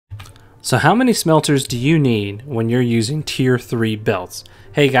So how many smelters do you need when you're using tier 3 belts?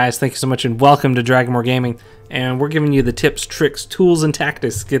 Hey guys, thank you so much and welcome to Dragonmore Gaming, and we're giving you the tips, tricks, tools, and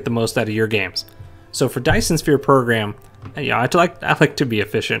tactics to get the most out of your games. So for Dyson Sphere program, I like to be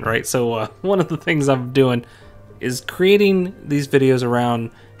efficient, right? So one of the things I'm doing is creating these videos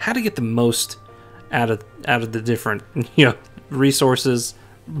around how to get the most out of the different resources,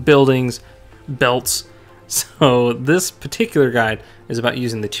 buildings, belts. So this particular guide is about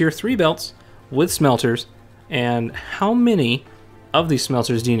using the tier 3 belts with smelters and how many of these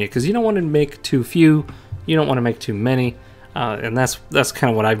smelters do you need, because you don't want to make too few, you don't want to make too many, and that's kind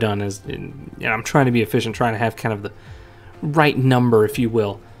of what I've done. Is I'm trying to be efficient, trying to have kind of the right number, if you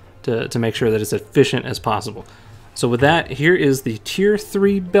will, to make sure that it's efficient as possible. So with that, here is the tier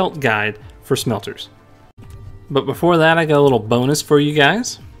 3 belt guide for smelters. But before that, I got a little bonus for you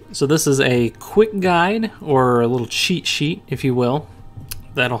guys. So this is a quick guide, or a little cheat sheet, if you will,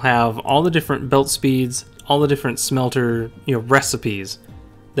 that'll have all the different belt speeds, all the different smelter recipes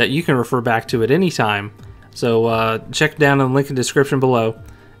that you can refer back to at any time. So check down in the link in the description below,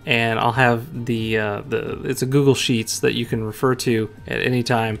 and I'll have it's a Google Sheets that you can refer to at any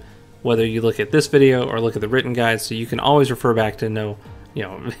time, whether you look at this video or look at the written guide, so you can always refer back to know,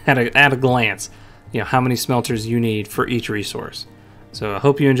 at a glance, how many smelters you need for each resource. So I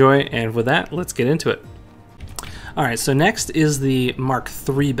hope you enjoy, and with that, let's get into it. Alright, so next is the Mark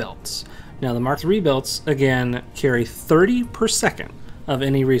III belts. Now the Mark III belts, again, carry 30 per second of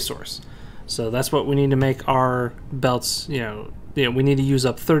any resource. So that's what we need to make our belts, we need to use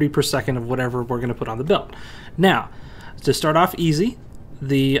up 30 per second of whatever we're going to put on the belt. Now, to start off easy,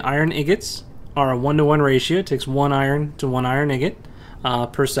 the iron ingots are a 1-to-1 ratio. It takes 1 iron to 1 iron ingot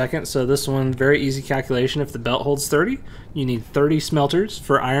per second. So this one, very easy calculation. If the belt holds 30, you need 30 smelters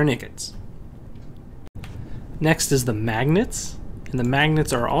for iron ingots. Next is the magnets, and the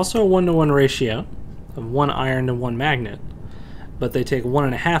magnets are also a 1-to-1 ratio of 1 iron to 1 magnet, but they take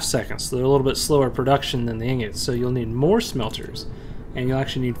 1.5 seconds, so they're a little bit slower production than the ingots. So you'll need more smelters, and you'll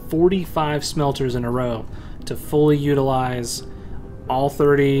actually need 45 smelters in a row to fully utilize all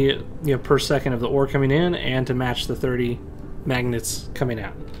 30 per second of the ore coming in, and to match the 30 magnets coming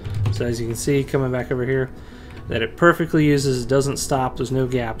out. So as you can see, coming back over here, that it perfectly uses, doesn't stop, there's no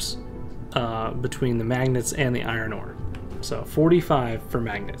gaps between the magnets and the iron ore. So 45 for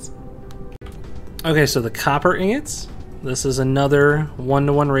magnets. Okay, so the copper ingots, this is another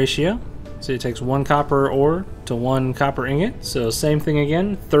 1-to-1 ratio. So it takes 1 copper ore to 1 copper ingot. So same thing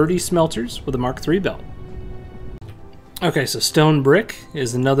again, 30 smelters with a Mark III belt. Okay, so stone brick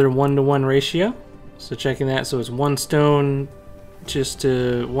is another 1-to-1 ratio. So checking that, so it's 1 stone just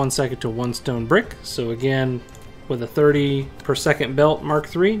to 1 second to 1 stone brick. So again, with a 30 per second belt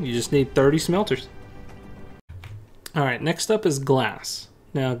Mark III, you just need 30 smelters. Alright, next up is glass.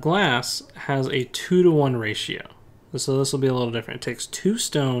 Now glass has a 2-to-1 ratio. So this will be a little different. It takes 2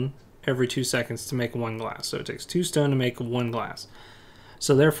 stone every 2 seconds to make 1 glass. So it takes 2 stone to make 1 glass.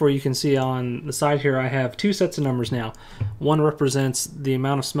 So therefore you can see on the side here I have 2 sets of numbers now. One represents the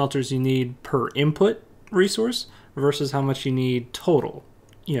amount of smelters you need per input resource versus how much you need total,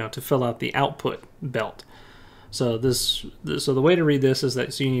 to fill out the output belt. So so the way to read this is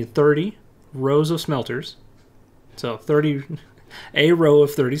that you need 30 rows of smelters. So a row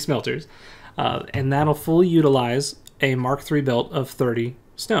of 30 smelters, and that'll fully utilize a Mark III belt of 30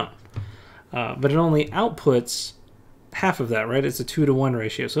 stone. But it only outputs half of that, right? It's a 2-to-1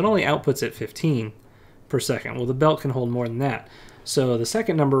 ratio, so it only outputs at 15 per second. Well, the belt can hold more than that. So the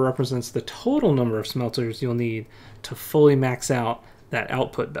second number represents the total number of smelters you'll need to fully max out that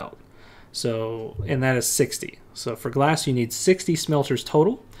output belt. So, and that is 60. So for glass, you need 60 smelters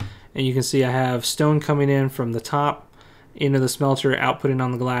total. And you can see I have stone coming in from the top into the smelter, outputting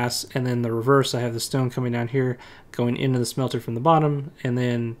on the glass, and then the reverse, I have the stone coming down here, going into the smelter from the bottom, and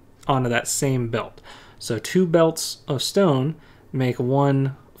then onto that same belt. So 2 belts of stone make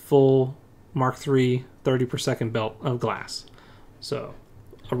 1 full Mark III 30 per second belt of glass. So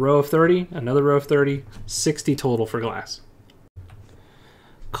a row of 30, another row of 30, 60 total for glass.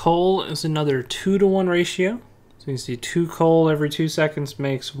 Coal is another 2-to-1 ratio. So you can see 2 coal every 2 seconds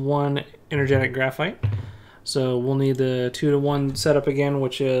makes 1 energetic graphite. So we'll need the 2-to-1 setup again,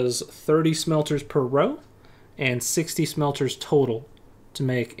 which is 30 smelters per row and 60 smelters total to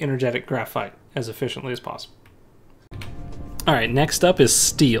make energetic graphite as efficiently as possible. Alright, next up is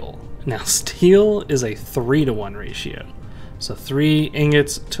steel. Now steel is a 3-to-1 ratio. So 3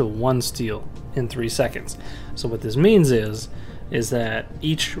 ingots to 1 steel in 3 seconds. So what this means is that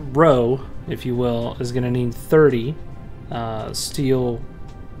each row, if you will, is going to need 30 steel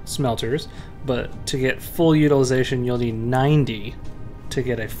smelters, but to get full utilization you'll need 90 to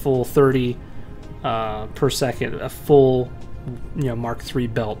get a full 30 per second, a full Mark III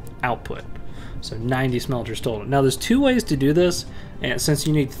belt output. So 90 smelters total. Now there's two ways to do this, and since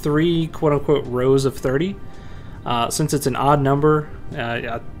you need 3 quote-unquote rows of 30, since it's an odd number,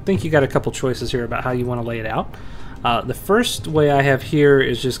 I think you got a couple choices here about how you want to lay it out. The first way I have here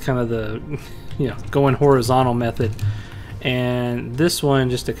is just kind of the going horizontal method, and this one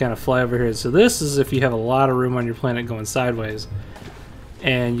just to kind of fly over here. So this is if you have a lot of room on your planet going sideways,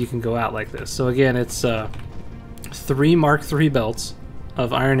 and you can go out like this. So again, it's 3 Mark III belts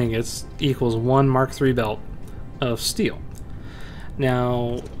of iron ingots equals 1 Mark III belt of steel.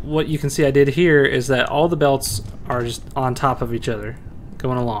 Now what you can see I did here is that all the belts are just on top of each other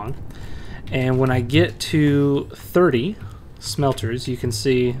going along, and when I get to 30 smelters, you can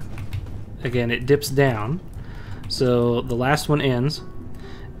see again it dips down, so the last one ends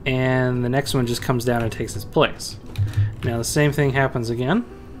and the next one just comes down and takes its place. Now the same thing happens again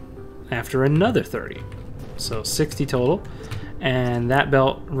after another 30, so 60 total, and that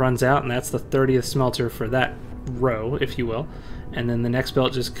belt runs out, and that's the 30th smelter for that row, if you will, and then the next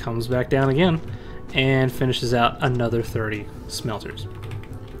belt just comes back down again and finishes out another 30 smelters.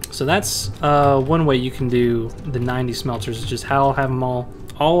 So that's one way you can do the 90 smelters, is just have them all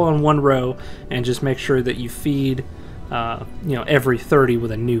on one row, and just make sure that you feed every 30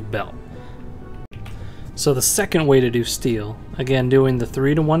 with a new belt. So the second way to do steel, again doing the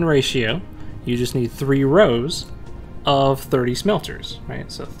 3-to-1 ratio, you just need 3 rows of 30 smelters,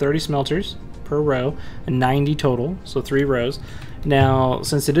 right? So 30 smelters per row, and 90 total, so 3 rows. Now,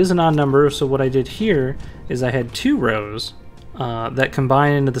 since it is an odd number, so what I did here is I had 2 rows that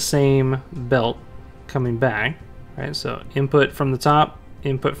combine into the same belt coming back, right? So input from the top,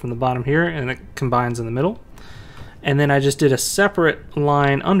 input from the bottom here, and it combines in the middle. And then I just did a separate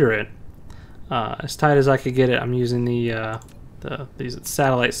line under it, as tight as I could get it. I'm using these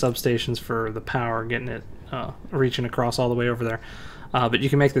satellite substations for the power, getting it reaching across all the way over there. But you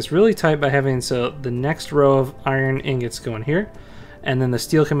can make this really tight by having the next row of iron ingots going here, and then the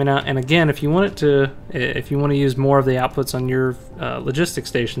steel coming out. And again, if you want to use more of the outputs on your logistics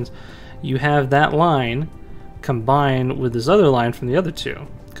stations, you have that line combined with this other line from the other two,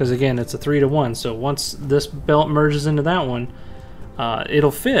 because again it's a 3-to-1. So once this belt merges into that one,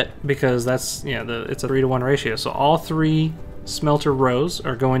 it'll fit, because that's it's a 3-to-1 ratio. So all 3 smelter rows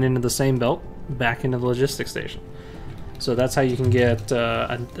are going into the same belt back into the logistics station. So that's how you can get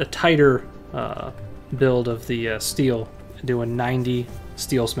a tighter build of the steel, doing 90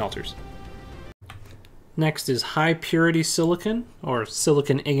 steel smelters. Next is high purity silicon, or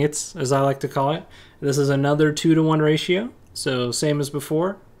silicon ingots as I like to call it. This is another 2-to-1 ratio, so same as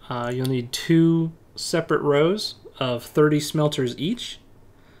before. You'll need 2 separate rows of 30 smelters each,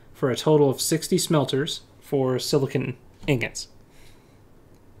 for a total of 60 smelters for silicon ingots.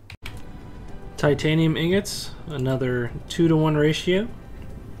 Titanium ingots, another 2-to-1 ratio,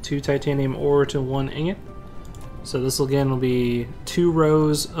 2 titanium ore to 1 ingot. So this again will be 2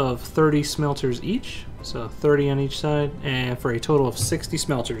 rows of 30 smelters each, so 30 on each side, and for a total of 60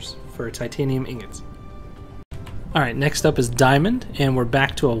 smelters for titanium ingots. Alright, next up is diamond, and we're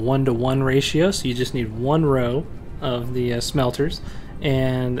back to a 1-to-1 ratio, so you just need 1 row of the smelters.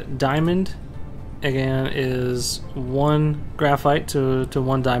 And diamond, again, is 1 graphite to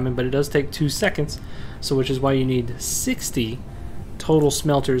 1 diamond, but it does take 2 seconds, so which is why you need 60 total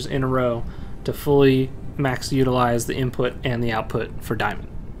smelters in a row to fully max utilize the input and the output for diamond.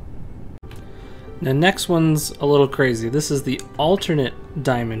 Now next one's a little crazy. This is the alternate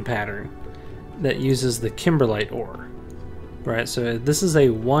diamond pattern that uses the kimberlite ore, right? So this is a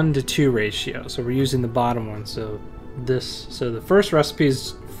 1-to-2 ratio, so we're using the bottom one. So the first recipe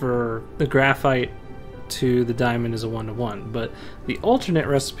is for the graphite to the diamond is a 1-to-1, but the alternate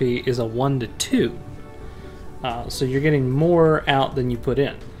recipe is a 1-to-2. So you're getting more out than you put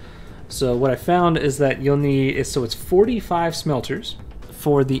in. So what I found is that you'll need, so it's 45 smelters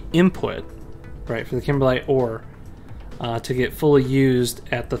for the input, right, for the kimberlite ore to get fully used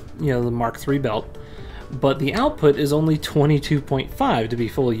at the the Mark III belt, but the output is only 22.5 to be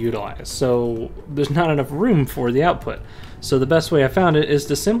fully utilized. So there's not enough room for the output. So the best way I found it is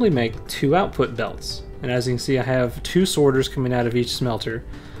to simply make 2 output belts. And as you can see, I have 2 sorters coming out of each smelter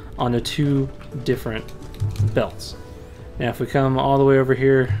onto 2 different belts. Now if we come all the way over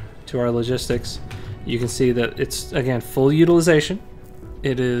here to our logistics, you can see that it's again full utilization.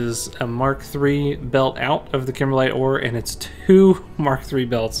 It is a Mark III belt out of the kimberlite ore, and it's 2 Mark III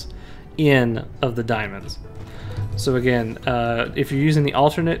belts in of the diamonds. So again, if you're using the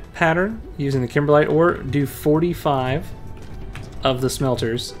alternate pattern, using the kimberlite ore, do 45 of the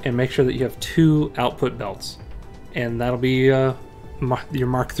smelters and make sure that you have 2 output belts, and that'll be your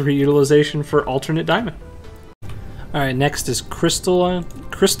Mark III utilization for alternate diamond. All right, next is crystal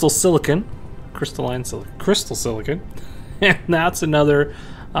silicon, and that's another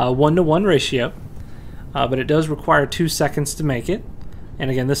 1-to-1 ratio, but it does require 2 seconds to make it. And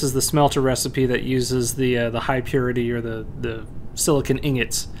again, this is the smelter recipe that uses the high purity or the silicon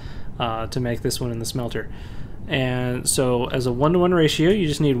ingots to make this one in the smelter. And so as a 1-to-1 ratio, you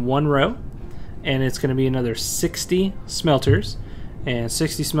just need 1 row, and it's going to be another 60 smelters, and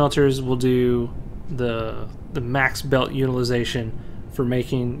 60 smelters will do the max belt utilization for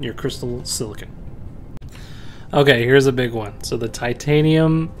making your crystal silicon. Okay, here's a big one. So the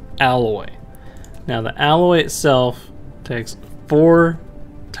titanium alloy. Now the alloy itself takes 4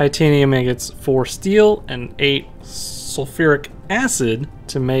 titanium ingots, 4 steel, and 8 sulfuric acid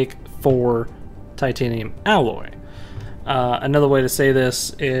to make 4 titanium alloy. Another way to say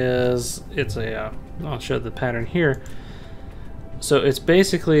this is I'll show the pattern here. So it's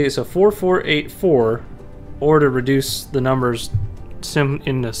basically 4484, or to reduce the numbers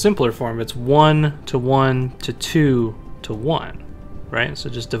in a simpler form, it's 1 to 1 to 2 to 1, right?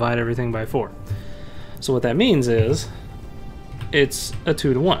 So just divide everything by 4. So what that means is it's a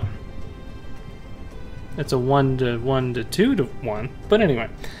 2 to 1. It's a 1 to 1 to 2 to 1. But anyway,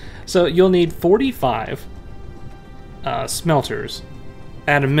 so you'll need 45 smelters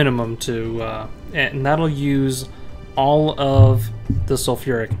at a minimum to, and that'll use all of the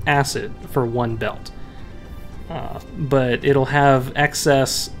sulfuric acid for 1 belt. But it'll have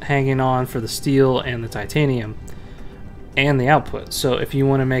excess hanging on for the steel and the titanium and the output. So if you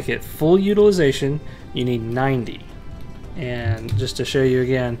want to make it full utilization, you need 90. And just to show you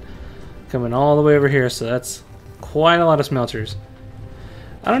again, coming all the way over here, so that's quite a lot of smelters.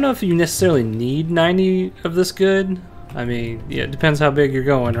 I don't know if you necessarily need 90 of this good. I mean, yeah, it depends how big you're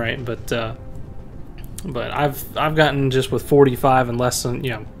going, right? But I've gotten just with 45 and less than,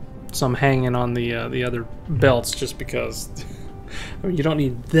 you know, some hanging on the other belts, just because I mean, you don't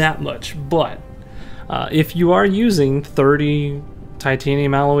need that much. But if you are using 30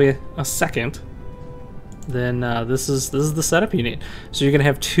 titanium alloy a second, then this is the setup you need. So you're gonna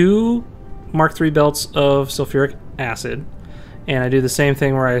have 2 Mark III belts of sulfuric acid, and I do the same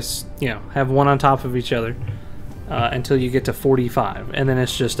thing where I have one on top of each other until you get to 45, and then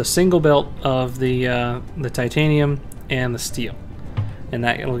it's just a single belt of the titanium and the steel, and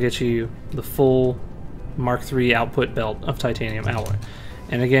that will get you the full Mark III output belt of titanium alloy.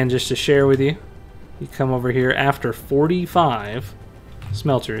 And again, just to share with you, you come over here after 45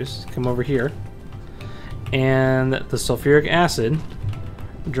 smelters, come over here, and the sulfuric acid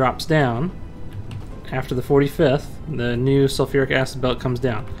drops down after the 45th. The new sulfuric acid belt comes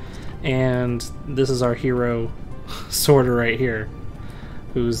down, and this is our hero sorter right here,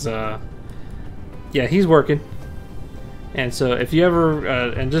 who's he's working. And so if you ever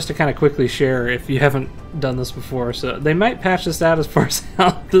and just to kind of quickly share, if you haven't done this before, so they might patch this out as far as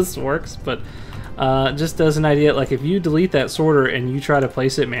how this works, but just as an idea, like if you delete that sorter and you try to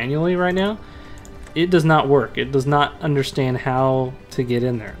place it manually right now, it does not work. It does not understand how to get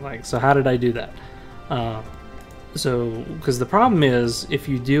in there. Like, so how did I do that? Because the problem is, if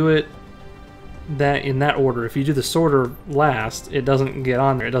you do it in that order, if you do the sorter last, it doesn't get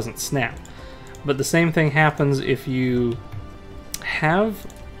on there, it doesn't snap. But the same thing happens if you have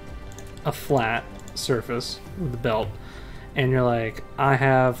a flat surface with the belt, and you're like, I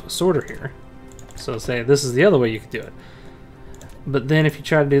have sorter here. So say this is the other way you could do it. But then if you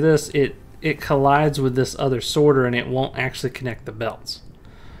try to do this, it collides with this other sorter and it won't actually connect the belts.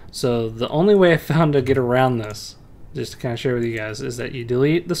 So the only way I found to get around this, just to kind of share with you guys, is that you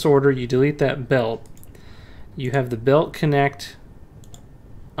delete the sorter, you delete that belt, you have the belt connect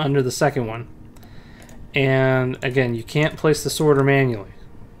under the second one, and again, you can't place the sorter manually.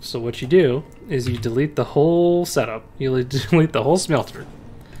 So what you do is you delete the whole setup, you delete the whole smelter,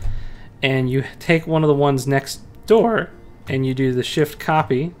 and you take one of the ones next door and you do the shift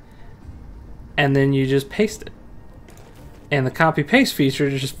copy, and then you just paste it. And the copy paste feature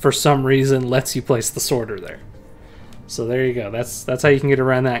just for some reason lets you place the sorter there. So there you go. That's how you can get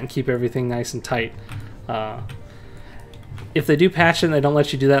around that and keep everything nice and tight. If they do patch it and they don't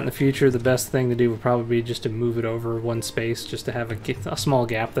let you do that in the future, the best thing to do would probably be just to move it over one space, just to have a small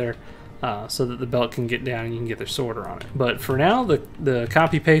gap there, so that the belt can get down and you can get their sorter on it. But for now, the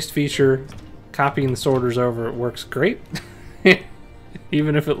copy paste feature, copying the sorters over, it works great,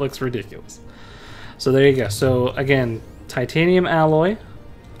 even if it looks ridiculous. So there you go. So again, titanium alloy,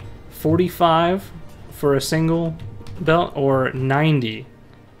 45 for a single belt, or 90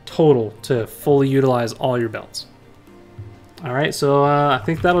 total to fully utilize all your belts. All right, so I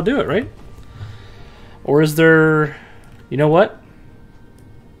think that'll do it, right? Or is there, you know what?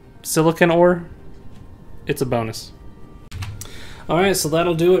 silicon ore, it's a bonus. Alright, so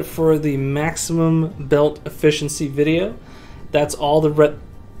that'll do it for the maximum belt efficiency video. That's all the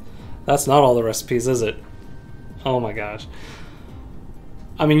that's not all the recipes, is it? Oh my gosh.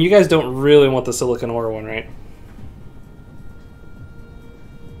 I mean, you guys don't really want the silicon ore one, right?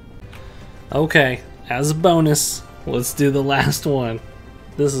 Okay, as a bonus, let's do the last one.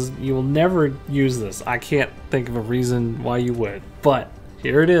 This is, you will never use this. I can't think of a reason why you would, but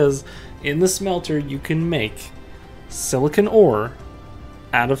here it is. In the smelter, you can make silicon ore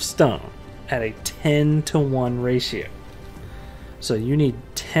out of stone at a 10-to-1 ratio. So you need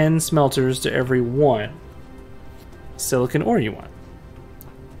 10 smelters to every 1 silicon ore you want.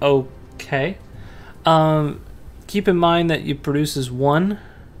 Okay. Keep in mind that it produces 1,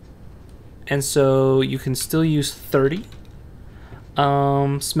 and so you can still use 30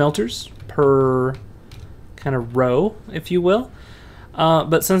 smelters per kind of row, if you will.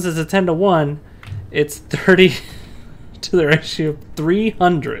 But since it's a 10-to-1, it's 30 to the ratio of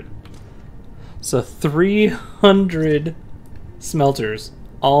 300. So 300 smelters,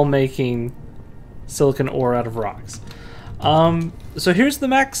 all making silicon ore out of rocks. So here's the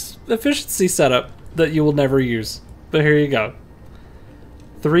max efficiency setup that you will never use. But here you go.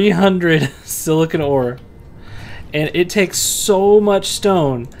 300 silicon ore. And it takes so much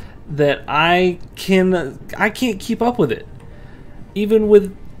stone that I can't keep up with it. Even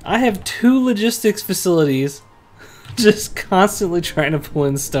with, I have 2 logistics facilities just constantly trying to pull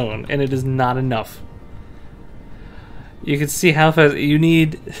in stone, and it is not enough. You can see how fast you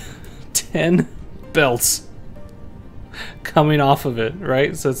need 10 belts coming off of it,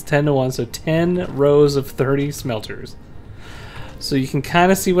 right? So it's 10-to-1, so 10 rows of 30 smelters. So you can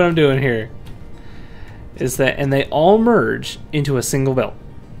kind of see what I'm doing here. Is that, and they all merge into a single belt.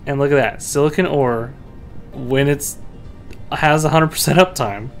 And look at that, silicon ore, when it's has 100%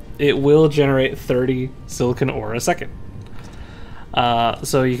 uptime, it will generate 30 silicon ore a second.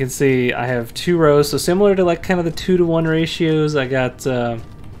 So you can see I have 2 rows, so similar to like kind of the 2-to-1 ratios. I got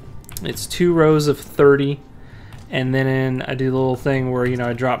it's 2 rows of 30, and then I do the little thing where, you know,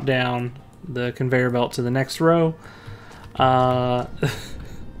 I drop down the conveyor belt to the next row 4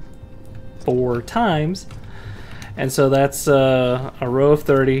 times, and so that's a row of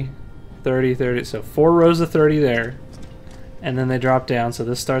 30, 30, 30, so 4 rows of 30 there, and then they drop down, so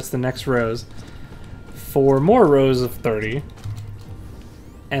this starts the next rows, 4 more rows of 30,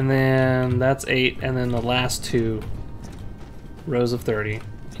 and then that's 8, and then the last 2 rows of 30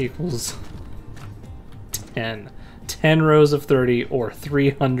 equals 10 rows of 30, or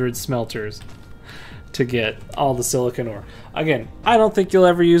 300 smelters to get all the silicon ore. Again, I don't think you'll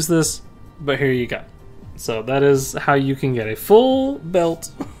ever use this, but here you go. So that is how you can get a full belt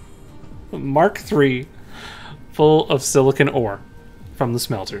Mark III full of silicon ore from the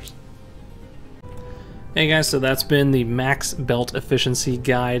smelters. Hey guys, so that's been the max belt efficiency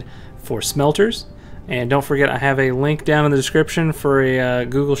guide for smelters. And don't forget, I have a link down in the description for a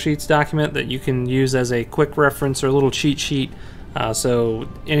Google Sheets document that you can use as a quick reference or a little cheat sheet. So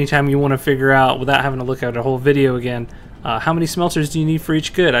anytime you want to figure out, without having to look at a whole video again, how many smelters do you need for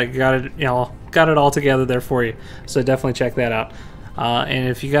each good? I got it, you know, got it all together there for you. So definitely check that out. And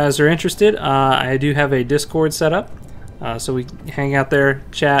if you guys are interested, I do have a Discord set up. So we hang out there,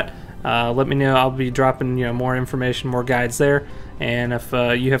 chat. Let me know. I'll be dropping, you know, more information, more guides there. And if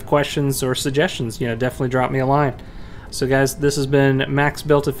you have questions or suggestions, you know, definitely drop me a line. So guys, this has been max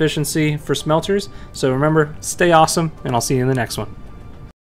belt efficiency for smelters. So remember, stay awesome, and I'll see you in the next one.